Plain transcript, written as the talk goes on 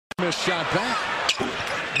Missed shot back.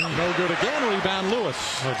 No good again. Rebound Lewis.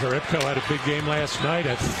 Well, Jaripko had a big game last night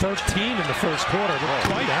at 13 in the first quarter.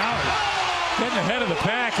 Dwight Howard getting ahead of the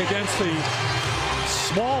pack against the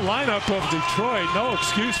small lineup of Detroit. No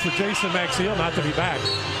excuse for Jason Maxiell not to be back.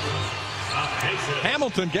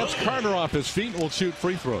 Hamilton gets Carter off his feet and will shoot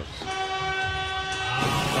free throws.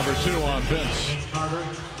 Number 2 on Vince.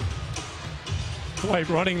 Dwight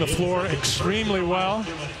running the floor extremely well.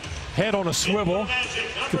 Head on a swivel,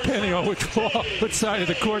 depending on which side of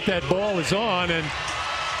the court that ball is on. And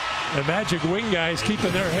the Magic wing guys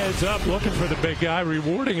keeping their heads up, looking for the big guy,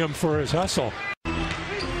 rewarding him for his hustle.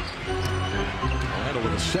 Orlando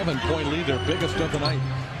with a 7-point lead, their biggest of the night.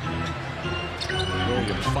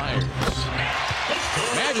 Williams fires.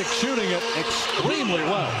 Magic shooting it extremely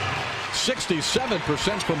well.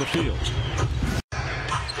 67% from the field.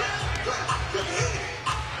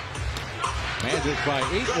 Magic by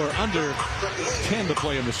 8 or under 10 to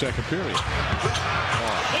play in the second period.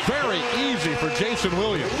 Oh, very easy for Jason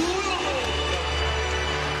Williams.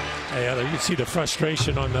 Yeah, you can see the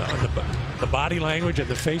frustration on the body language and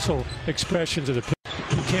the facial expressions of the pitch.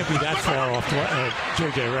 You can't be that far off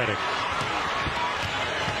J.J. Redick.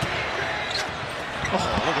 Oh,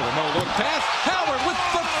 look at the no-look pass. Howard with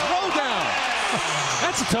the throwdown.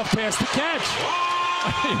 That's a tough pass to catch.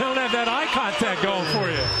 You don't have that eye contact going for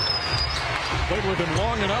you. Played with him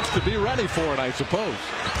long enough to be ready for it, I suppose.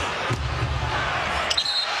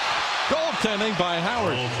 Goaltending by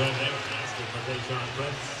Howard.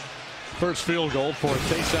 First field goal for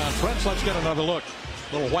Tayshaun Prince. Let's get another look.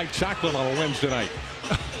 A little white chocolate on a Wednesday night.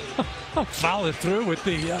 Followed through with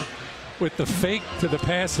the fake to the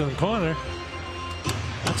pass in the corner.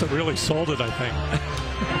 That's what really sold it, I think.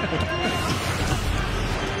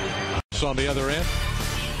 On the other end,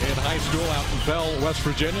 in high school out in Bell, West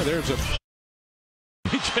Virginia, there's a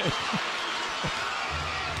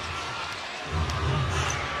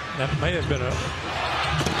That may have been a...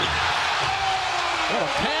 What a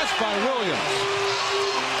pass by Williams.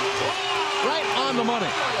 Right on the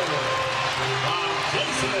money.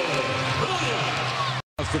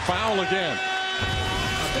 That's the foul again.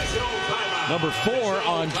 Number 4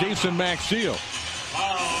 on Jason Maxiell.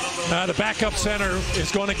 The backup center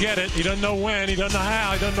is going to get it. He doesn't know when, he doesn't know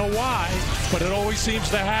how, he doesn't know why, but it always seems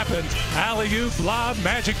to happen. Alley-oop, lob,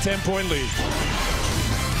 Magic 10-point lead.